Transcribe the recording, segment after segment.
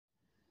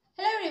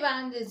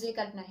everyone, this is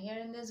Kalpana here.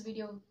 In this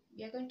video,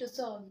 we are going to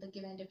solve the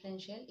given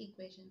differential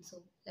equation. So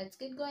let's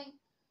get going.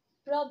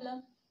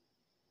 Problem.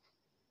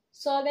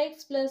 Solve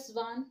x plus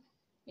 1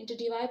 into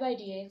dy by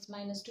dx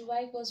minus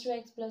 2y equals to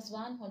x plus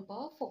 1 whole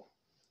power 4.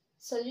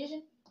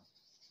 Solution.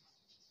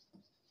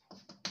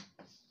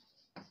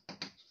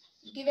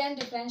 Given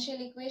differential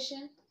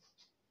equation.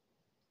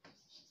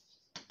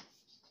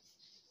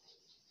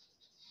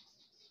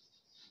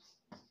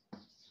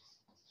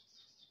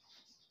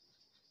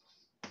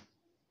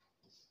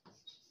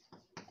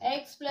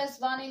 X plus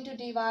 1 into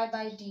dy by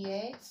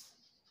dx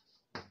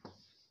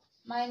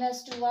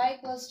minus 2y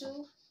equals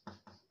to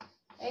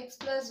x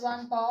plus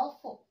 1 power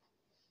 4.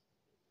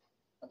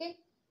 Okay.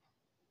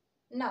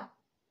 Now,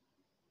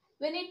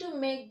 we need to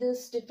make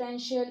this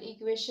differential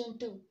equation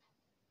to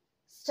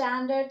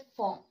standard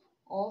form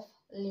of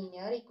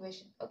linear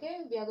equation. Okay.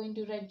 We are going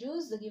to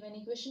reduce the given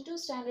equation to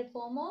standard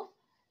form of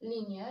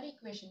linear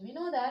equation. We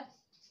know that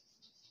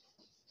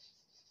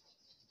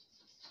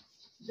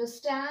the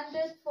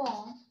standard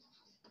form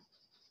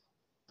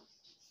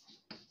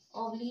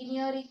of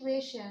linear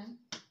equation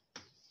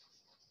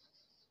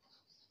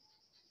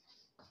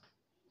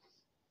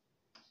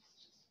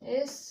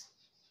is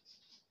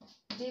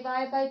dy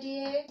by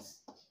dx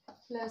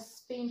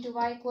plus p into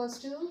y equals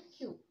to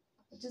q,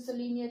 which is a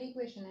linear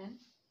equation in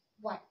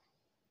y,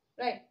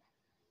 right?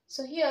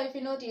 So here if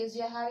you notice,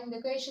 you are having the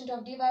quotient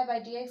of dy by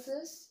dx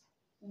is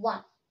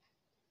 1,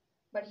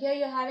 but here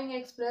you are having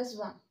x plus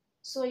 1.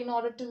 So in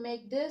order to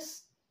make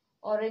this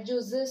or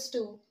reduce this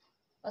to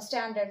a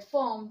standard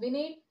form, we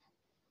need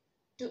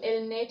to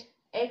eliminate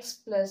x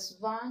plus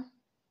 1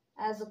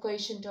 as a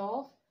quotient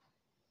of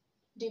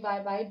dy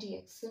by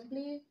dx.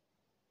 Simply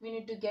we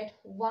need to get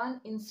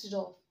 1 instead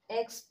of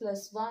x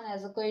plus 1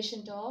 as a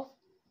quotient of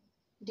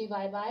dy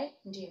by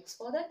dx.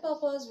 For that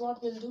purpose,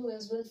 what we'll do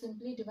is we'll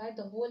simply divide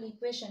the whole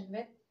equation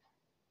with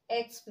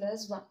x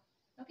plus 1.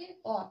 Okay,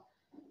 or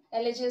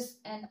LHS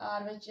and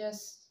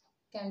RHS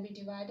can be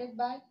divided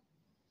by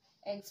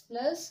x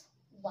plus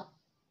 1.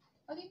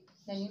 Okay,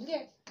 then you'll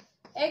get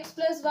x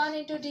plus 1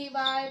 into dy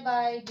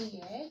by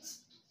dx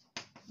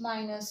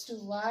minus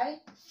 2y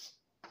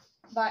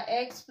by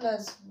x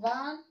plus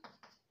 1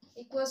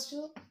 equals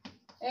to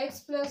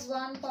x plus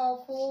 1 power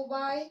 4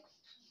 by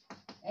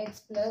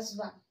x plus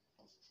 1.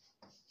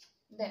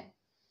 Then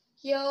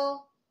here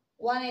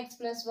 1x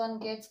plus 1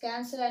 gets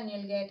cancelled and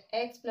you'll get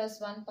x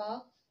plus 1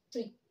 power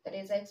 3, that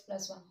is x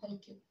plus 1 whole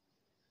cube.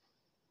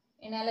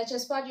 In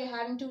LHS part, you're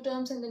having two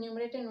terms in the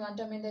numerator and one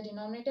term in the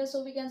denominator,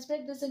 so we can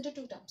split this into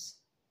two terms.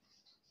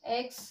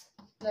 X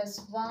plus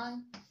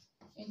 1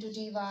 into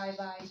dy by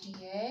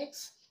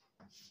dx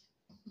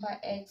by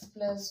x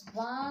plus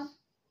 1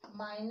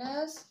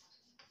 minus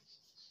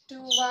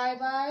 2y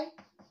by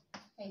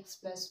x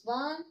plus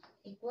 1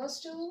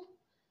 equals to,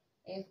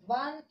 if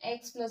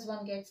 1x plus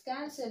 1 gets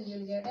cancelled,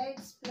 you'll get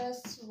x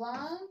plus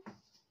 1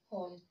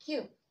 whole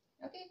cube.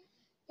 Okay,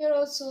 here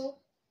also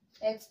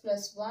x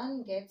plus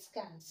 1 gets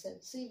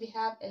cancelled. See, we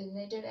have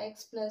eliminated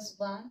x plus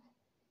 1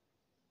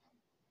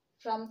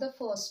 from the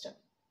first term,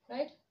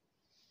 right?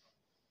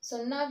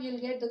 So now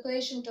you'll get the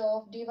quotient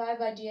of dy by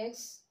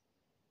dx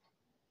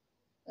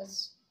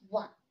is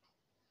 1.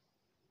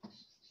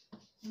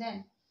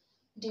 Then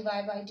dy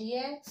by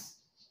dx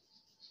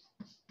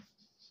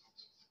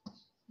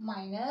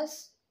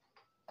minus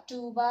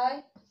 2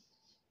 by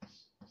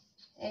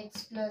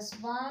x plus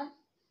 1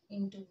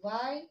 into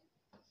y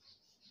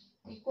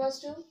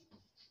equals to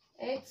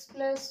x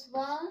plus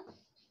 1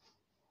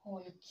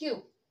 whole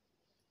cube.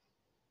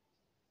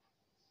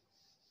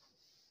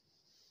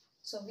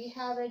 So we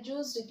have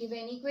reduced the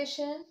given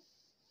equation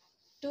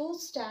to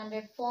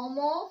standard form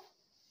of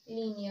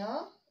linear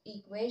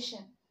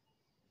equation.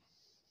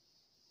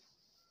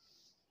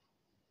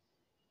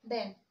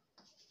 Then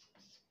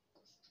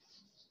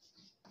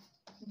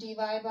dy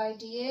by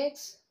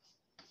dx,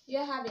 you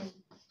are having,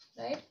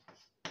 right,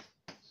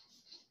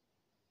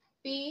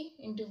 p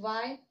into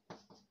y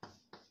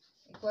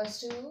equals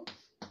to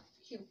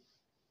q.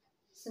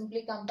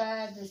 Simply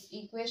compare this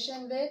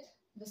equation with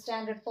the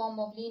standard form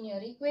of linear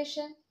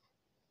equation.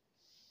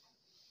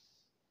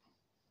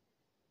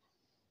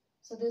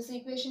 So this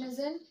equation is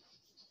in,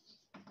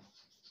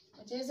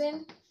 it is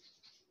in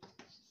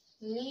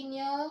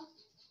linear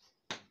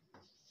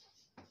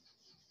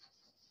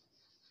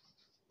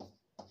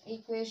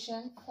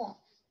equation form,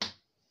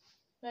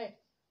 right,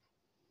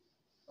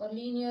 or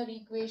linear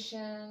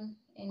equation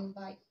in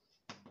y.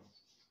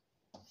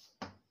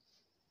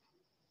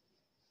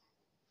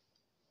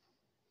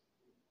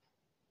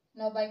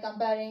 Now by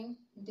comparing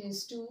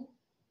these two,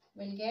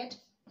 we'll get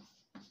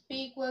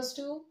p equals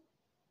to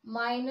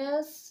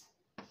minus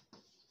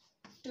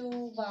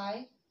 2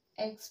 by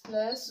x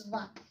plus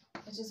 1,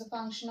 which is a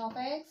function of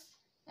x,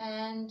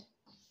 and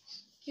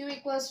q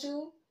equals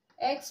to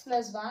x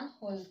plus 1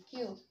 whole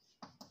cube.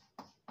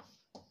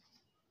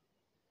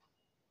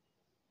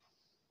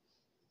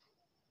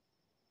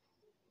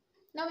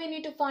 Now we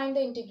need to find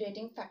the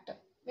integrating factor.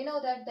 We know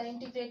that the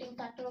integrating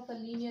factor of a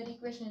linear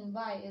equation in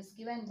y is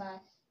given by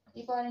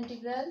e power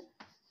integral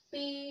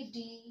p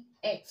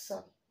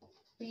dx.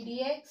 p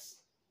dx.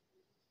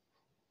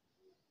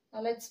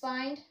 Now let's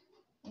find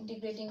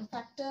integrating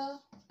factor.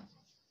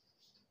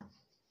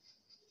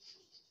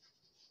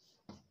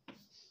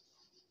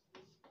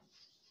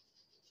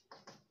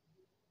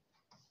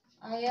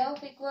 I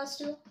of equals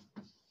to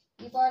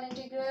e power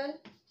integral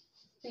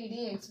p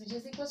dx, which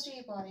is equals to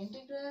e power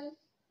integral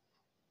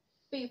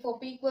p, for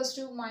p equals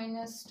to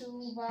minus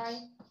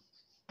 2y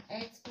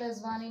x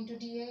plus 1 into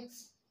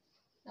dx.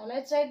 Now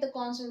let's write the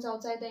constants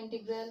outside the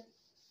integral.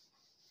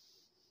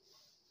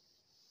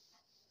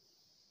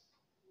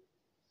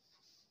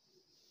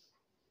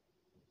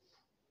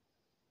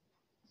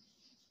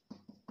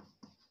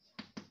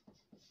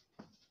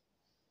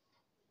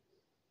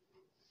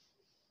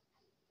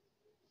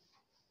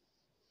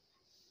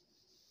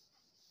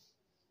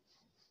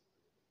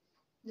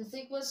 This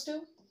equals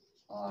to,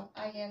 or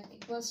IF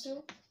equals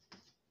to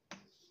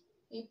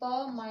e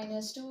power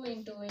minus 2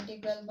 into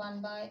integral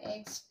 1 by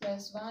x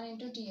plus 1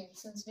 into dx.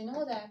 Since we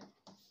know that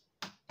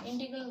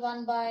integral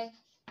 1 by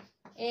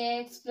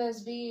ax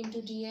plus b into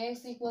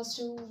dx equals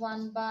to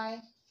 1 by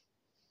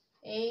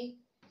a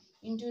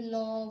into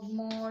log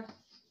mod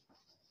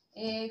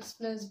ax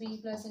plus b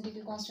plus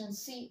integral constant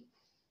c.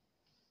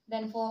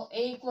 Then for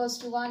a equals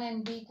to 1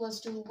 and b equals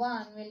to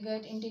 1, we'll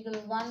get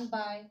integral 1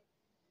 by,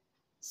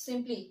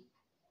 simply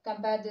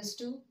compare this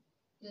two,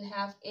 you'll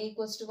have a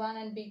equals to 1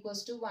 and b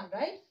equals to 1,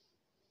 right?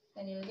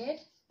 Then you'll get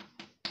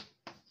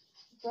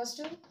equals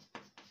to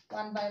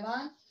 1 by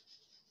 1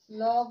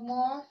 log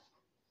mod,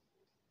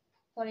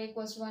 for a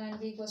equals to 1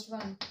 and b equals to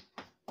 1,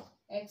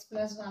 x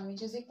plus 1,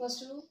 which is equals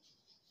to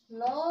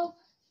log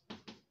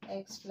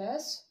x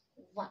plus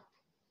 1,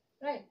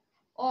 right?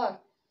 Or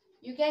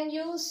you can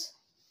use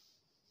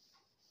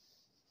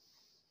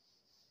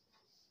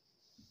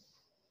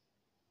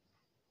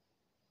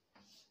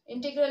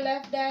integral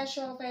f dash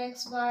of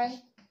x by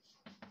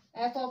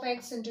f of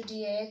x into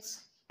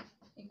dx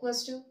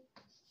equals to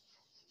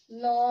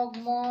log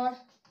mod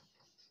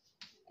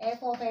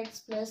f of x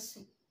plus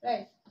c,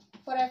 right?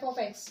 For f of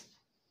x,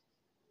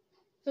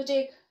 to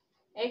take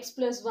x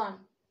plus 1,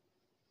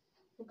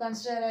 to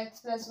consider x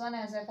plus 1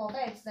 as f of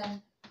x,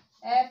 then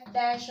f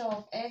dash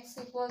of x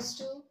equals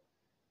to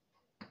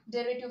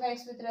derivative of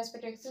x with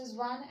respect to x is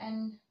 1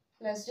 and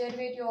plus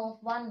derivative of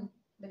 1,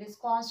 that is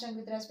constant,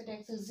 with respect to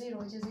x is 0,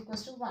 which is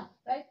equals to 1,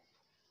 right?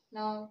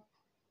 Now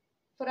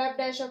for f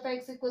dash of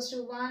x equals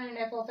to 1 and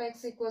f of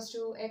x equals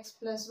to x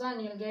plus 1,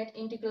 you'll get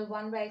integral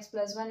 1 by x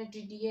plus 1 into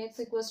dx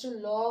equals to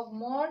log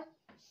mod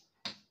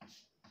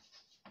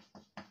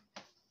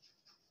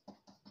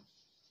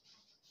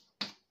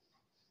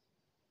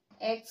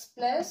x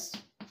plus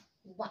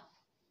 1.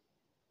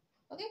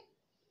 Okay,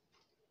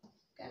 you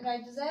can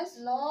write this as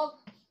log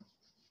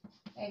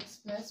x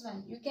plus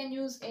 1. You can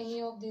use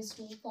any of these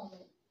two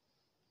formulas,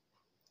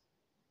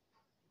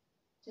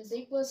 which is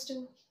equals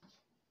to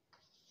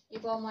e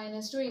power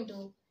minus 2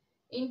 into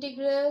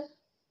integral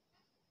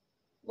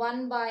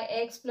 1 by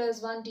x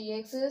plus 1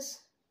 dx is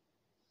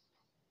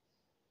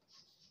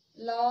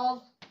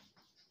log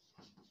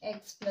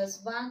x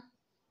plus 1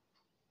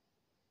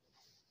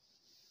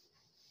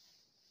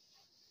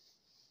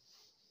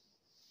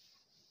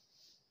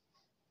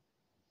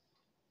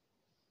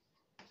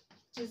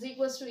 which is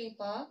equals to e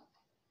power.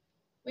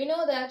 We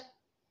know that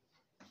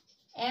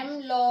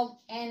m log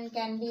n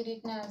can be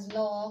written as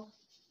log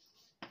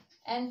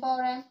n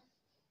power m.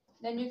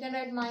 Then you can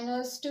write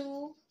minus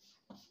 2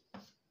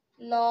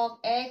 log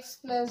x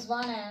plus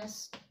 1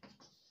 as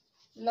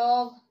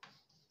log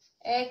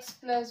x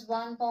plus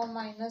 1 power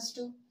minus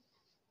 2,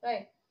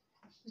 right?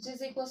 Which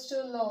is equals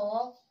to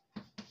log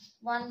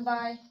 1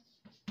 by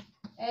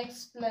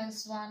x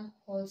plus 1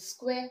 whole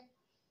square.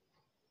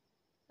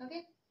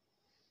 Okay.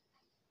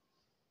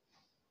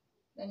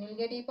 Then you'll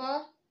get e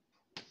power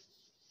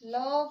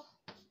log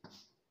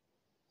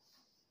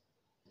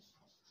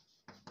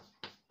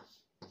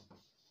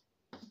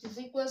which is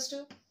equals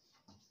to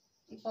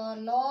e power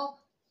log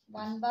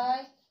 1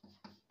 by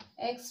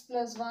x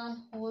plus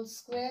 1 whole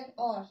square,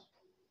 or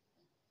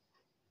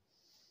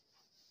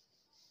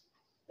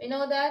we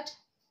know that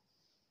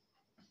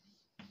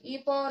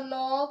e power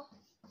log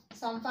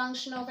some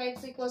function of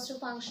x equals to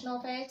function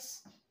of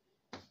x.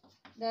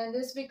 Then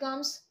this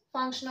becomes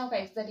function of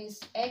x, that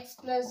is x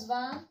plus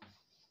 1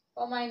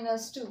 power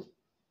minus 2.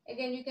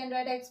 Again you can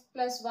write x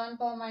plus 1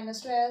 power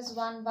minus 2 as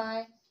 1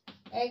 by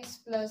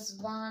x plus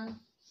 1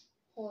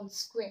 whole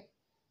square.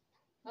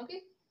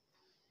 Okay.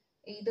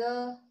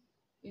 Either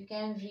you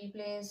can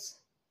replace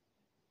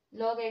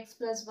log x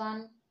plus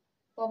 1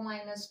 power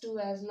minus 2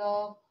 as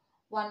log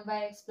 1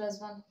 by x plus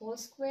 1 whole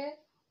square,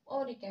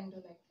 or you can do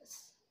like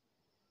this.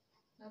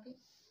 Okay.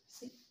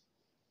 See.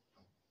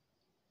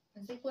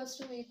 Is equals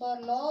to e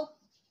power log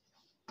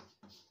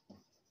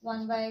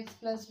 1 by x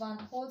plus 1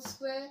 whole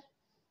square.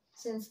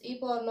 Since e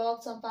power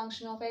log some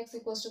function of x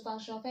equals to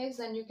function of x,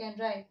 then you can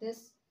write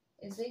this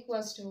is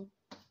equals to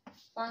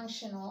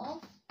function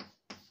of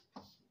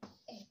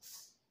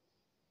x.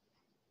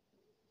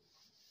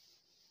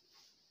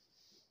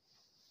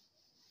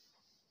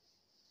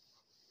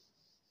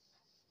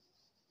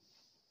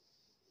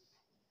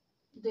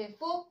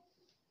 Therefore,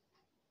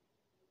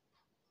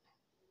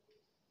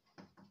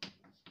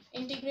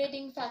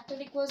 integrating factor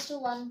equals to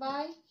 1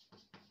 by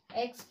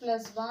x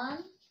plus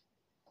 1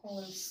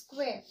 whole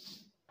square.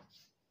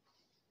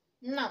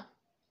 Now,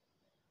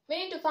 we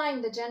need to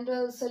find the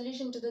general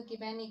solution to the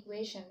given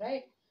equation,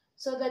 right?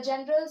 So, the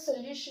general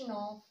solution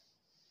of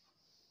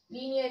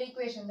linear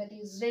equation, that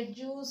is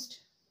reduced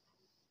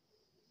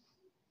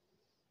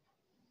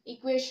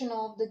equation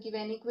of the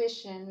given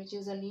equation, which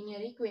is a linear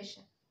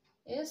equation,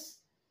 is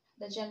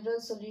the general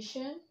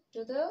solution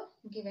to the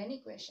given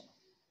equation.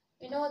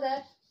 We know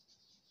that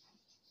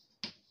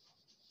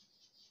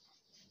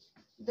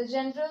the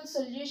general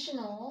solution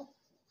of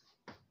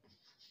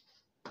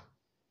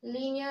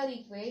linear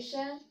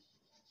equation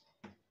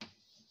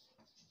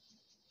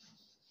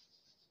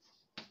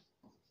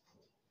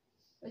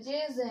which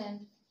is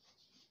in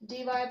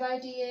dy by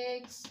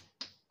dx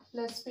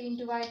plus p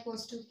into y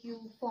equals to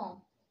q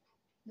form.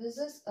 This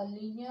is a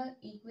linear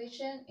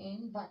equation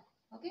in y.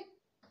 Okay,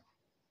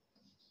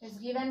 is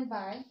given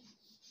by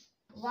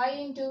y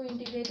into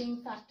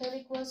integrating factor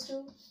equals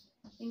to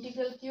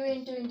integral q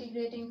into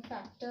integrating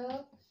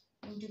factor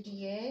into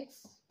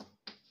dx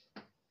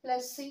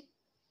plus c.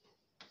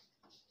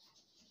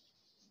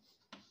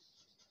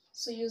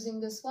 So using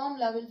this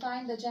formula, we'll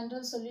find the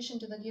general solution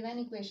to the given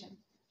equation.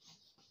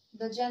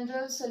 The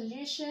general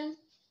solution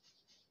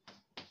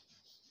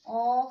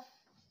of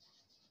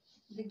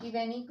the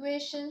given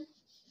equation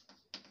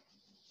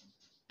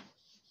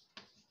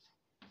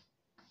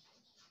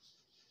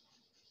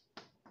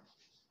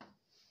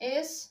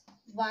is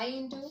y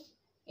into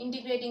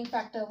integrating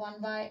factor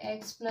 1 by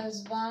x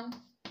plus 1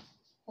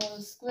 whole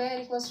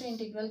square equals to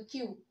integral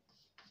q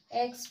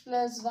x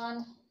plus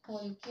 1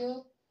 whole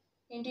cube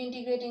into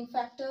integrating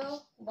factor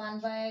 1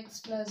 by x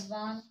plus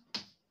 1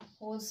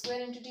 whole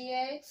square into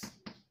dx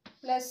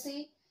plus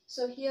c.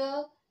 So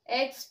here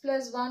x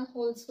plus 1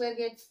 whole square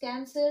gets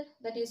cancelled,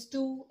 that is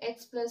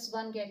 2x plus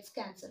 1 gets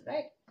cancelled,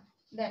 right?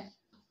 Then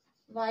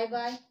y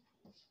by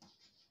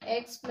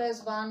x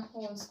plus 1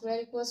 whole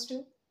square equals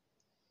to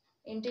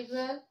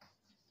integral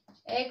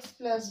x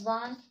plus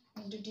 1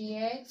 into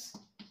dx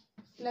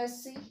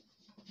plus c.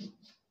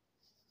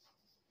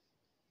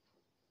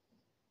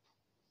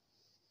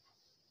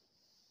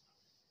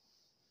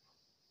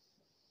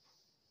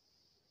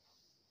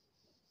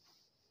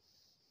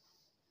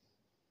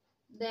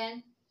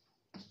 Then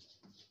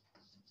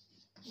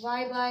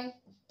y by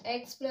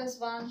x plus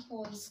 1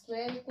 whole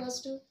square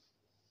equals to,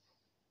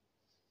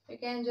 you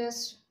can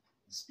just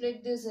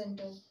split this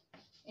into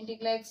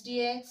integral x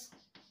dx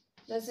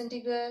plus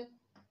integral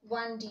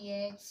 1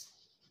 dx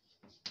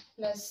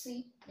plus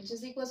c, which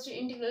is equals to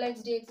integral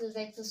x dx is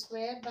x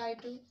squared by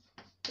 2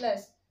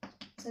 plus,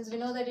 since we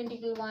know that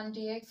integral 1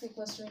 dx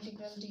equals to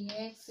integral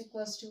dx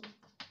equals to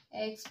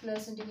x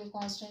plus integral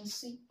constant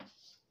c.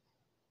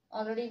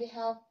 Already we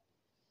have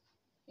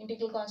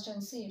integral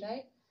constant c,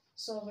 right?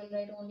 So we'll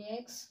write only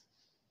x.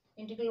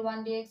 Integral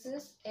 1 dx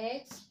is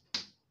x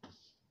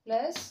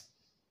plus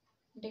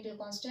integral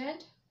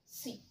constant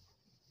c.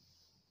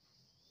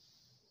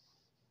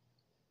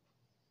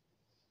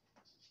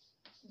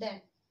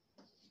 Then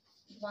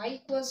y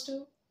equals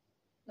to,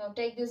 now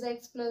take this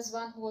x plus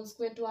 1 whole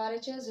square to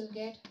RHS, you'll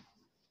get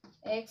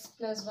x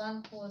plus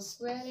 1 whole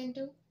square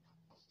into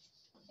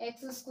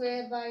x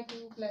square by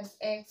 2 plus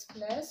x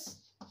plus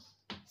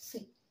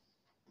c.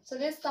 So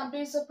this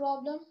completes the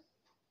problem.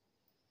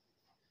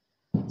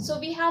 So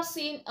we have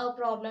seen a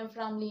problem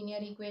from linear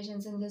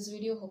equations in this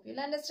video. Hope you'll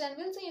understand.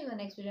 We'll see you in the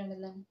next video.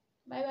 Until then,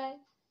 bye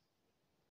bye.